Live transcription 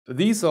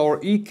These are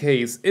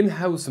EK's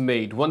in-house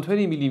made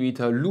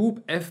 120mm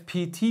Loop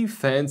FPT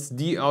fans,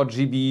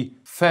 D-RGB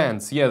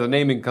fans. Yeah, the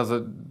naming because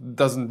it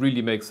doesn't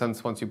really make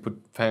sense once you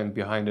put fan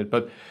behind it,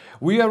 but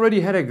we already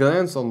had a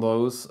glance on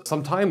those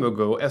some time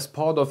ago as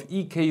part of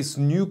EK's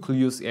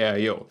Nucleus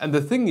AIO. And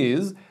the thing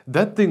is,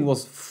 that thing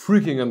was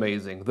freaking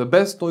amazing. The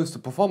best noise to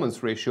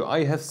performance ratio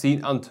I have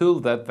seen until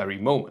that very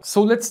moment.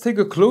 So let's take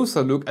a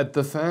closer look at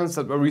the fans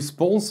that were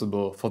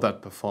responsible for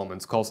that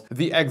performance, cause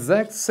the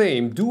exact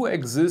same do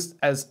exist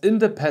as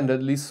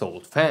independently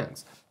sold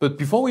fans. But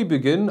before we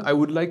begin, I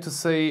would like to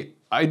say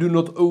I do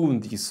not own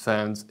these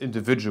fans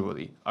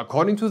individually.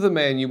 According to the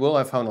manual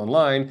I found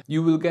online,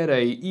 you will get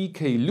a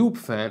EK loop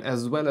fan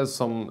as well as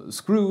some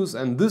screws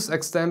and this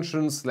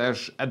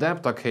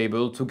extension/adapter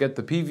cable to get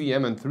the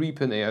PWM and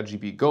 3-pin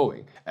ARGB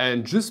going.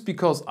 And just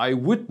because I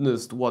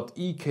witnessed what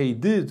EK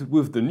did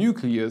with the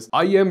Nucleus,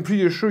 I am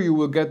pretty sure you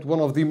will get one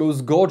of the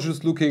most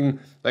gorgeous looking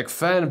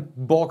fan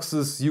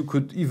boxes you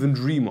could even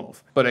dream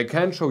of. But I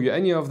can't show you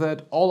any of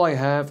that. All I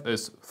have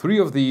is 3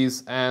 of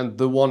these and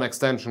the 1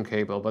 extension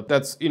cable, but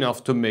that's enough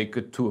to make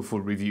it to a full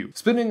review.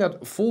 Spinning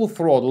at full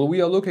throttle, we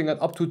are looking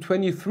at up to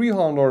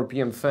 2300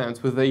 RPM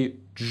fans with a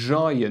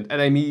giant, and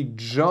I mean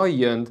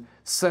giant,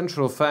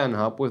 central fan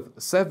hub with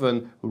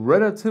 7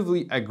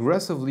 relatively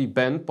aggressively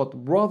bent but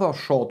rather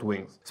short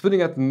wings.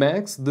 Spinning at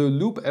max, the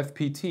Loop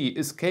FPT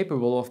is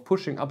capable of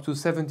pushing up to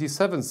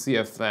 77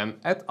 CFM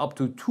at up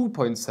to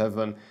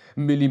 2.7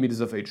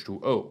 mm of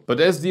H2O. But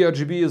as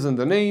D-RGB is in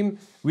the name,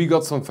 we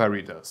got some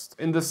fairy dust.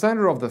 In the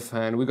center of the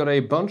fan, we got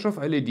a bunch of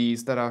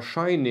LEDs that are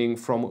shining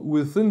from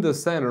within the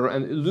center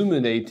and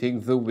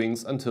illuminating the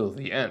wings until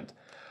the end.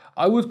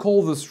 I would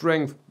call the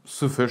strength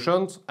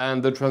sufficient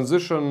and the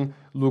transition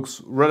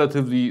looks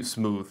relatively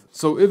smooth.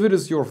 So if it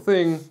is your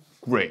thing,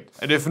 great.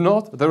 And if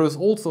not, there is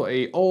also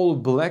a all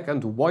black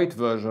and white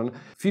version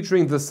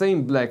featuring the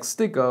same black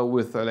sticker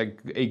with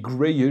a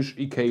grayish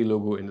EK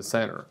logo in the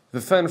center.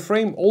 The fan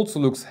frame also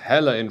looks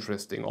hella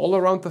interesting. All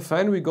around the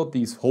fan we got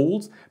these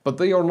holes, but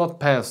they are not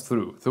passed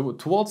through.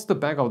 Towards the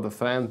back of the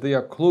fan they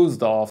are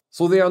closed off,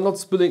 so they are not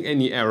spilling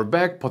any air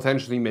back,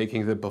 potentially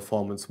making the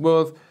performance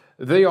worse.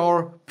 They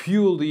are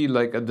purely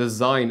like a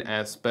design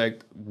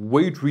aspect,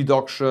 weight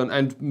reduction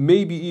and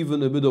maybe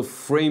even a bit of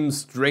frame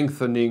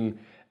strengthening,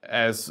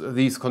 as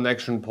these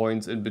connection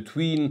points in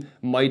between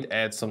might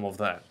add some of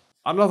that.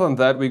 Other than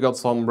that, we got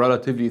some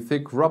relatively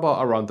thick rubber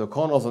around the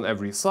corners on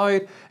every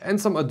side and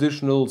some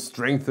additional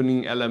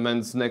strengthening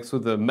elements next to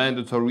the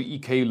mandatory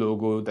EK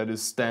logo that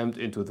is stamped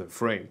into the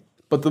frame.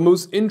 But the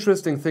most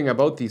interesting thing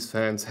about these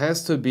fans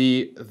has to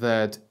be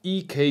that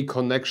EK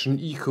connection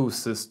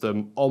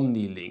ecosystem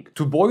OmniLink.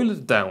 To boil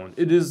it down,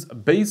 it is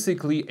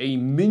basically a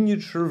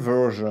miniature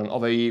version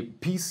of a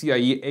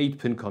PCIe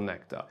 8-pin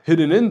connector.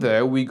 Hidden in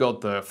there, we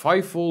got the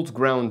 5V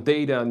ground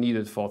data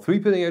needed for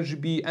 3-pin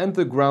ARGB and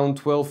the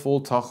ground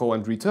 12V tacho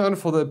and return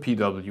for the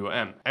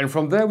PWM. And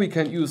from there we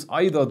can use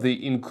either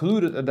the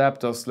included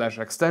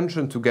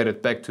adapter/extension to get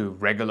it back to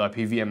regular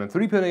PWM and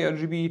 3-pin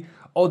ARGB,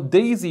 or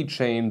daisy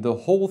chain the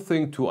whole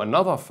thing to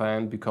another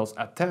fan, because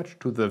attached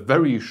to the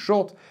very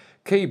short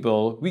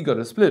cable we got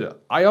a splitter.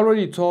 I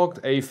already talked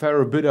a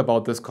fair bit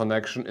about this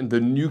connection in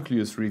the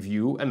Nucleus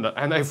review and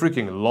I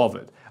freaking love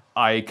it.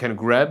 I can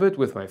grab it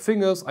with my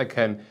fingers,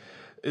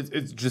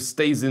 it just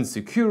stays in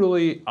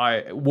securely,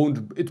 it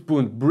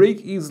won't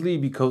break easily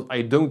because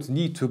I don't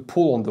need to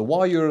pull on the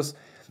wires.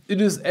 It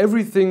is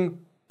everything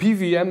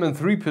PWM and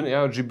 3-pin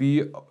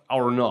RGB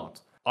are not.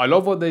 I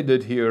love what they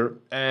did here,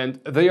 and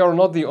they are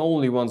not the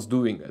only ones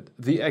doing it.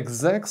 The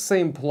exact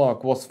same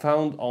plug was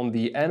found on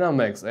the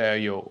Nucleus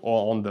AIO,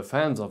 or on the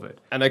fans of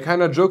it. And I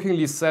kinda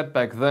jokingly said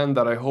back then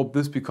that I hope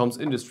this becomes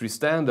industry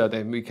standard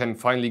and we can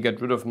finally get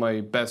rid of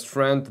my best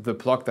friend, the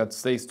plug that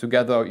stays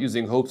together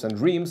using hopes and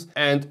dreams.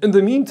 And in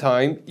the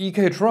meantime,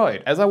 EK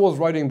tried. As I was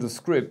writing the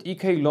script,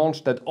 EK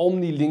launched that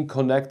OmniLink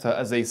connector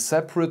as a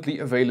separately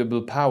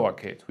available power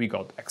kit. We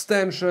got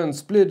extensions,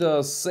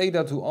 splitters,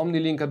 SATA to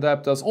OmniLink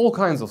adapters, all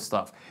kinds of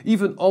stuff.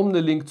 Even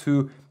OmniLink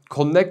to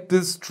connect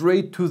this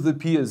straight to the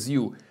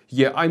PSU.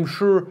 Yeah, I'm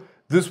sure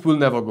this will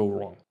never go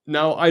wrong.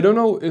 Now, I don't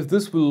know if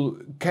this will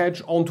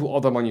catch on to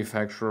other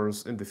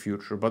manufacturers in the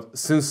future, but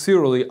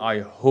sincerely, I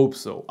hope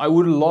so. I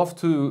would love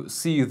to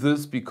see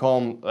this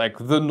become like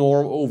the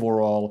norm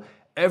overall.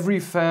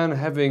 Every fan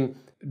having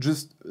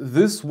just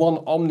this one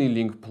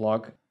OmniLink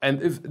plug,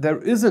 and if there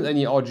isn't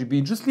any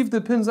RGB, just leave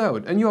the pins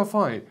out and you're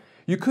fine.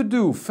 You could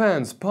do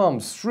fans,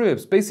 pumps,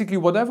 strips, basically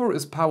whatever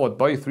is powered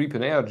by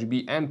 3-pin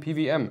ARGB and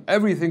PWM.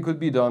 Everything could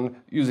be done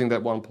using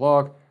that one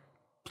plug.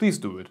 Please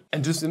do it.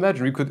 And just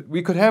imagine,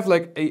 we could have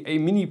like a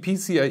mini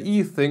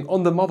PCIe thing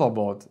on the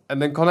motherboard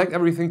and then connect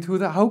everything to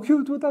that. How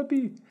cute would that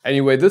be?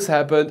 Anyway, this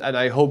happened and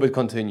I hope it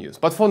continues.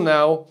 But for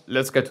now,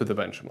 let's get to the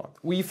benchmark.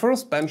 We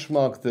first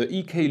benchmarked the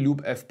EK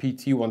Loop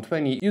FPT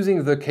 120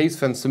 using the case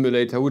fan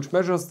simulator, which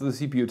measures the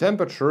CPU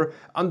temperature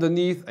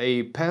underneath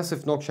a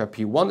passive Nokia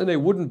P1 in a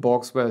wooden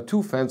box where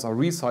 2 fans are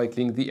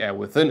recycling the air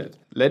within it.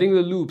 Letting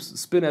the loops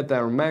spin at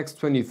their max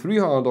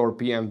 2300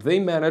 RPM, they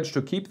managed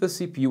to keep the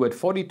CPU at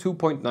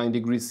 42.9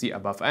 degrees degrees C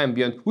above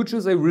ambient, which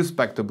is a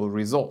respectable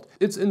result.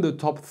 It's in the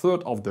top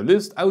third of the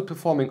list,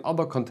 outperforming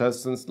other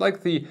contestants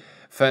like the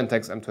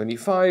Fantex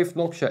M25,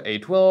 Nokia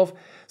A12,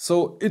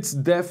 so it's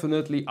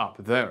definitely up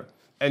there.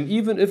 And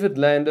even if it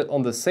landed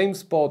on the same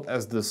spot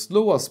as the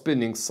slower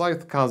spinning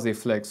Scythe Kaze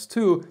Flex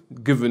 2,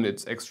 given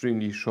its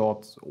extremely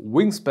short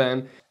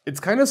wingspan,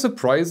 it's kind of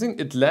surprising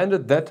it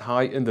landed that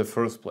high in the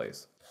first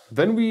place.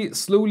 Then we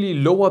slowly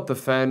lowered the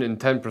fan in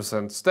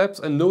 10% steps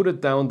and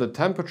noted down the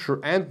temperature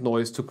and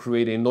noise to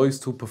create a noise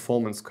to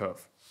performance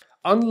curve.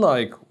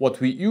 Unlike what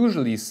we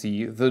usually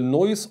see, the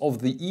noise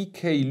of the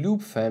EK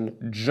Loop fan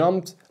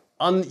jumped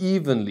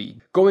unevenly.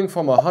 Going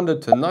from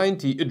 100 to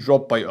 90, it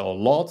dropped by a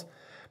lot,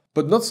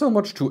 but not so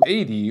much to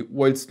 80,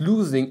 whilst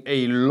losing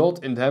a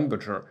lot in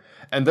temperature,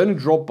 and then it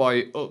dropped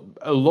by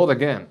a lot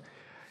again.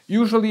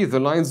 Usually the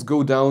lines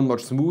go down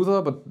much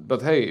smoother,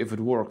 but hey, if it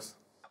works.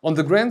 On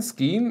the grand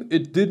scheme,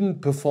 it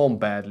didn't perform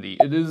badly.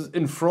 It is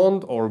in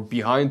front or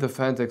behind the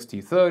Fantex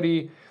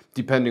T30,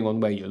 depending on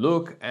where you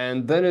look,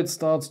 and then it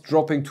starts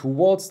dropping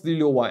towards the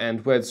lower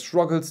end where it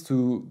struggles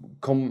to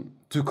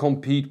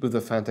compete with the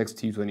Fantex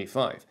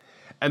T25.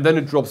 And then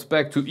it drops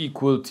back to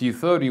equal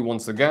T30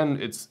 once again.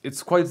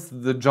 It's quite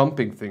the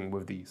jumping thing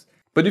with these.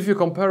 But if you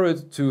compare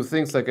it to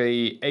things like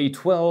a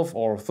A12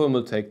 or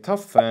Thermaltake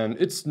Tough fan,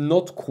 it's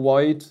not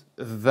quite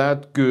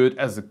that good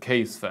as a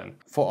case fan.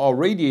 For our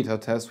radiator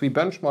test, we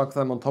benchmark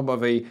them on top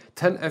of a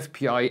 10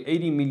 FPI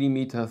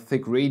 80mm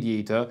thick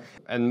radiator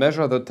and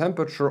measure the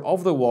temperature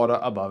of the water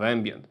above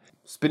ambient.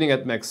 Spinning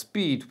at max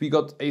speed, we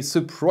got a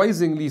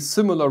surprisingly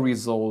similar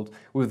result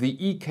with the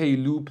EK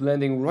Loop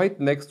landing right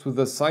next to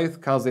the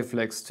Scythe Kaze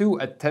Flex 2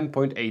 at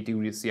 10.8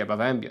 degrees C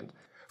above ambient.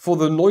 For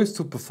the noise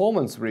to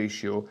performance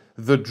ratio,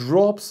 the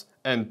drops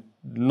and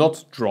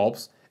not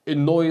drops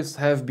in noise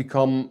have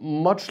become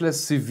much less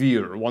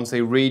severe once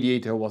a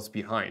radiator was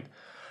behind.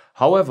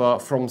 However,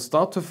 from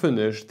start to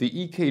finish, the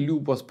EK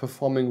Loop was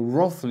performing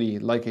roughly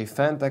like a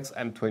Fantex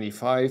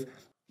M25,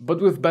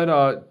 but with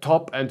better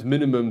top and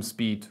minimum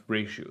speed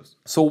ratios.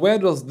 So where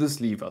does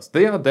this leave us?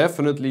 They are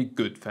definitely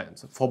good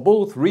fans. For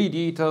both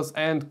radiators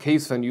and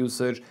case fan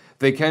usage,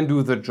 they can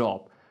do the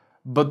job,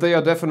 but they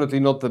are definitely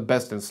not the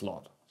best in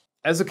slot.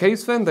 As a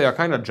case fan, they are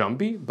kind of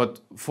jumpy,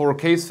 but for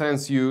case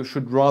fans you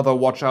should rather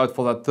watch out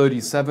for that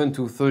 37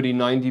 to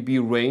 39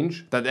 dB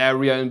range, that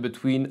area in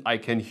between I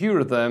can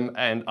hear them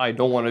and I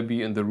don't want to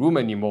be in the room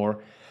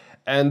anymore.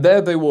 And there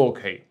they were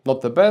okay.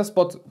 Not the best,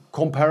 but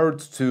compared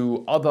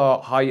to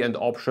other high-end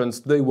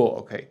options, they were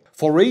okay.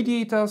 For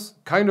radiators,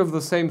 kind of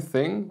the same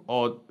thing,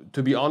 or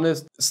to be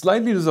honest,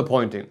 slightly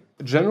disappointing.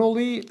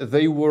 Generally,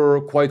 they were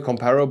quite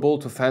comparable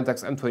to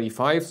Fantex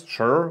M25s,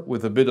 sure,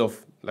 with a bit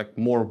of like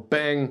more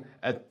bang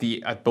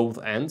at both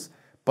ends,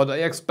 but I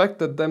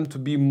expected them to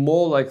be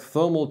more like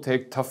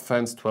Thermaltake Tough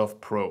Fans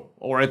 12 Pro,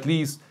 or at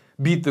least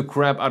beat the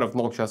crap out of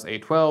Nokia's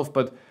A12,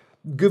 but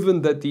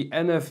given that the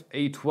NF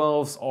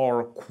A12s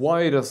are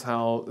quiet as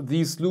hell,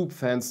 these Loop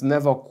fans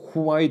never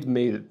quite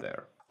made it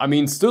there. I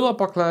mean, still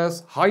upper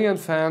class, high-end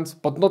fans,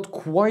 but not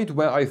quite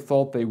where I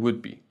thought they would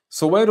be.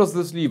 So where does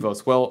this leave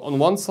us? Well, on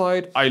one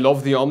side, I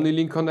love the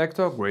OmniLink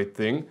connector, great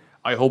thing.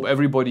 I hope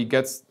everybody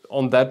gets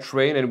on that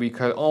train and we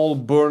can all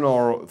burn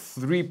our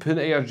 3-pin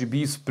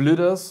ARGB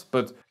splitters.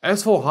 But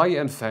as for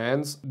high-end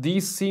fans,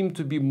 these seem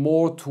to be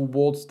more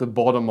towards the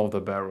bottom of the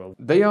barrel.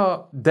 They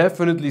are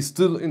definitely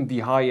still in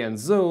the high-end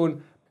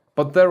zone,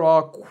 but there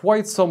are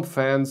quite some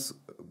fans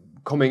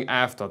coming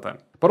after them.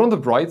 But on the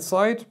bright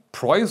side,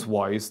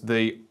 price-wise,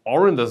 they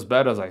aren't as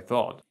bad as I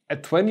thought.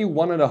 At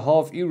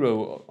 21.5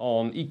 euro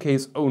on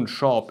EK's own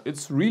shop,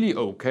 it's really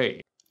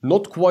okay.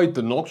 Not quite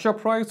the Nokia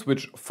price,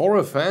 which for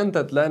a fan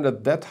that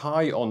landed that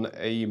high on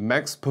a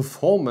max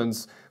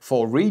performance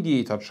for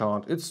radiator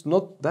chart, it's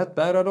not that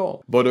bad at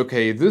all. But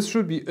okay, this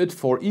should be it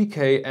for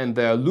EK and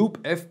their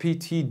Loop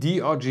FPT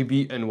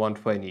D-RGB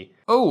N120.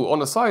 Oh,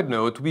 on a side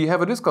note, we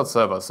have a Discord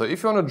server, so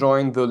if you want to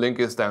join, the link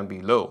is down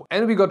below.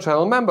 And we got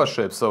channel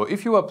membership, so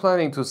if you are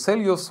planning to sell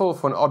your soul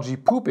for an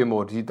RG poop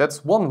emoji,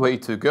 that's one way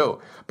to go.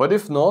 But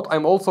if not,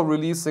 I'm also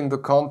releasing the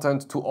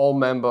content to all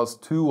members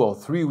 2 or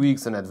 3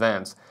 weeks in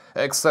advance.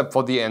 Except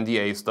for the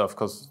NDA stuff,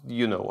 because,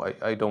 you know,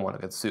 I don't want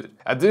to get sued.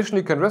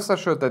 Additionally, you can rest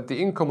assured that the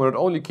income will not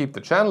only keep the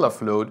channel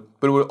afloat,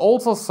 but it will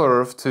also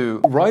serve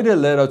to write a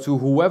letter to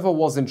whoever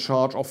was in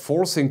charge of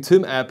forcing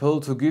Tim Apple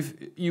to give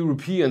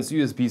Europeans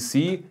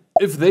USB-C.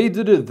 If they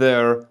did it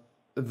there,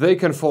 they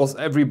can force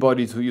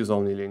everybody to use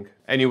OmniLink.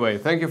 Anyway,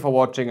 thank you for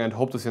watching and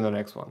hope to see you in the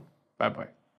next one. Bye bye.